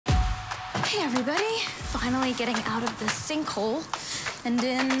Okay, everybody. Finally getting out of this sinkhole. And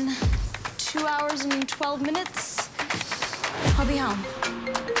in 2 hours and 12 minutes, I'll be home.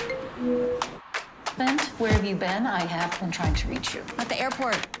 Bent, where have you been? I have been trying to reach you. At the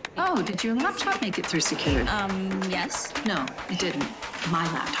airport. Oh, did your laptop make it through security? Yes. No, it didn't. My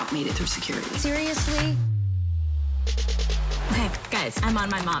laptop made it through security. Seriously? Okay, guys, I'm on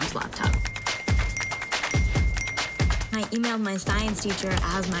my mom's laptop. I emailed my science teacher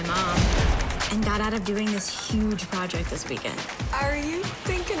as my mom and got out of doing this huge project this weekend. Are you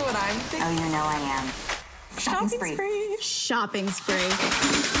thinking what I'm thinking? Oh, you know I am. Shopping spree. Shopping spree.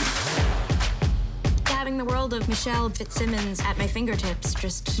 Having the world of Michelle Fitzsimmons at my fingertips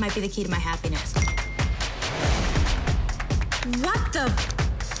just might be the key to my happiness. What the?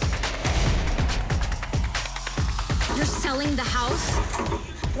 You're selling the house?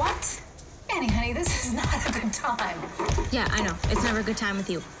 What? Annie, honey, this is not a good time. Yeah, I know. It's never a good time with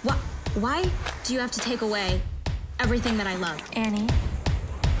you. What? Why do you have to take away everything that I love? Annie,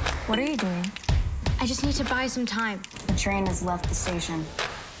 what are you doing? I just need to buy some time. The train has left the station.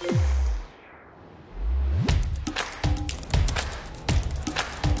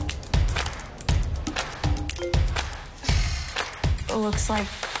 It looks like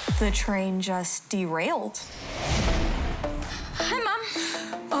the train just derailed. Hi, Mom.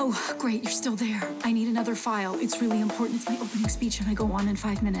 Oh, great, you're still there. I need another file. It's really important. It's my opening speech, and I go on in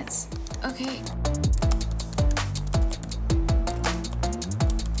 5 minutes. Okay.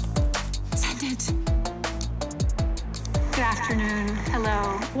 Send it. Good afternoon.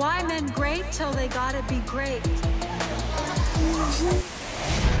 Hello. Why men great till they gotta be great?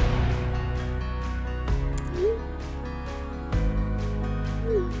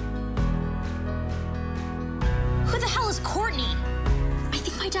 Who the hell is Courtney? I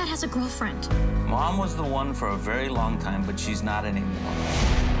think my dad has a girlfriend. Mom was the one for a very long time, but she's not anymore.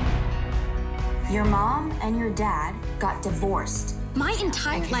 Your mom and your dad got divorced. My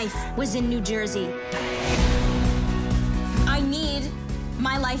entire life was in New Jersey. I need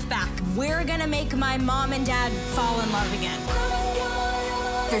my life back. We're gonna make my mom and dad fall in love again.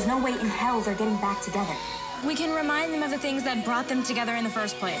 There's no way in hell they're getting back together. We can remind them of the things that brought them together in the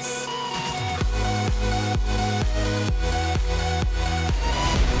first place.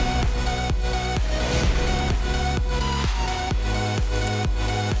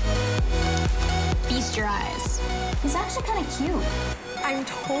 Feast your eyes. He's actually kind of cute. I'm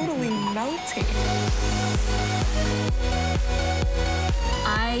totally melting.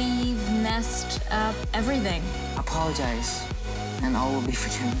 I've messed up everything. Apologize, and all will be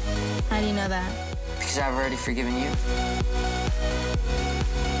forgiven. How do you know that? Because I've already forgiven you.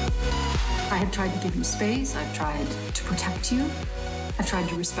 I have tried to give you space. I've tried to protect you. I've tried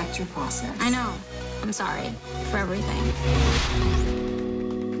to respect your process. I know. I'm sorry for everything.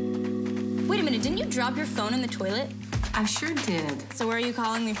 Wait a minute, didn't you drop your phone in the toilet? I sure did. So where are you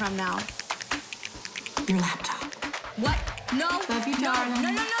calling me from now? Your laptop. What? No. Love you, No, darling.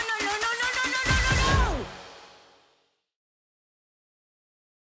 no, no, no.